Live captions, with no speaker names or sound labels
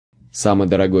Самый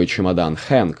дорогой чемодан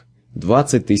Хэнк –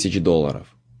 $20 тысяч.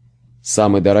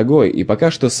 Самый дорогой и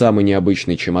пока что самый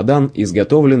необычный чемодан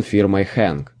изготовлен фирмой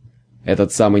Хэнк.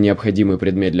 Этот самый необходимый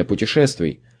предмет для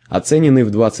путешествий, оцененный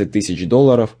в $20 тысяч,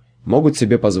 могут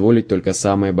себе позволить только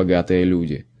самые богатые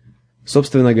люди.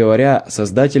 Собственно говоря,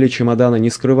 создатели чемодана не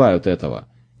скрывают этого,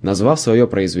 назвав свое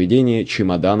произведение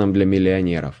чемоданом для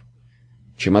миллионеров.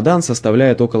 Чемодан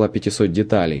составляет около 500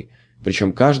 деталей,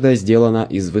 причем каждая сделана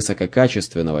из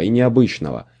высококачественного и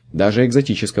необычного, даже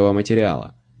экзотического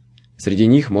материала. Среди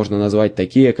них можно назвать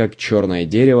такие, как черное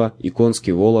дерево и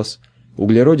конский волос,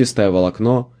 углеродистое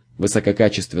волокно,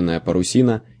 высококачественная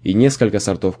парусина и несколько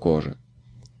сортов кожи.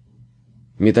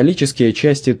 Металлические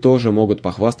части тоже могут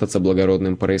похвастаться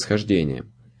благородным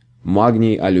происхождением.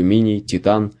 Магний, алюминий,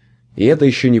 титан, и это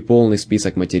еще не полный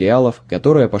список материалов,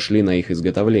 которые пошли на их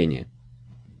изготовление.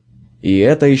 И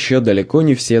это еще далеко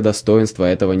не все достоинства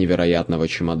этого невероятного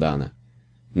чемодана.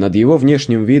 Над его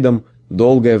внешним видом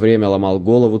долгое время ломал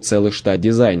голову целый штат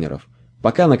дизайнеров,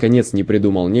 пока наконец не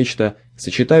придумал нечто,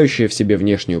 сочетающее в себе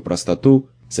внешнюю простоту,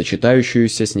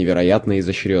 сочетающуюся с невероятной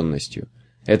изощренностью.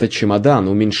 Этот чемодан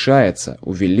уменьшается,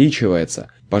 увеличивается,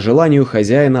 по желанию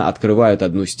хозяина открывают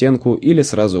одну стенку или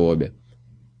сразу обе.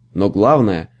 Но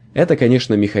главное – это,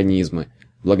 конечно, механизмы,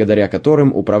 благодаря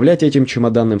которым управлять этим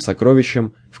чемоданным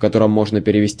сокровищем, в котором можно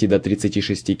перевести до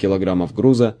 36 килограммов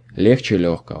груза, легче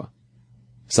легкого.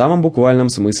 В самом буквальном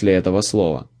смысле этого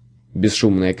слова.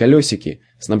 Бесшумные колесики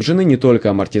снабжены не только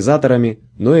амортизаторами,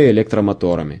 но и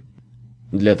электромоторами.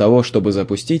 Для того, чтобы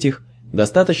запустить их,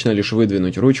 достаточно лишь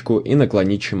выдвинуть ручку и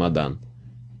наклонить чемодан.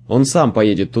 Он сам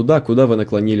поедет туда, куда вы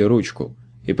наклонили ручку,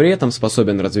 и при этом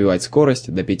способен развивать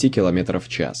скорость до 5 км в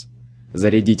час.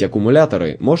 Зарядить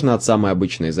аккумуляторы можно от самой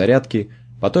обычной зарядки,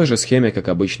 по той же схеме, как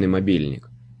обычный мобильник.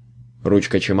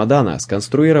 Ручка чемодана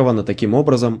сконструирована таким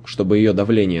образом, чтобы ее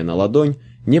давление на ладонь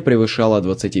не превышало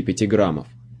 25 граммов.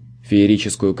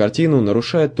 Феерическую картину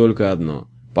нарушает только одно.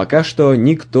 Пока что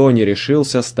никто не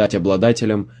решился стать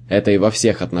обладателем этой во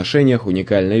всех отношениях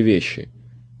уникальной вещи.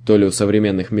 То ли у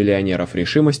современных миллионеров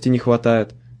решимости не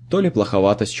хватает, то ли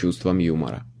плоховато с чувством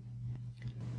юмора.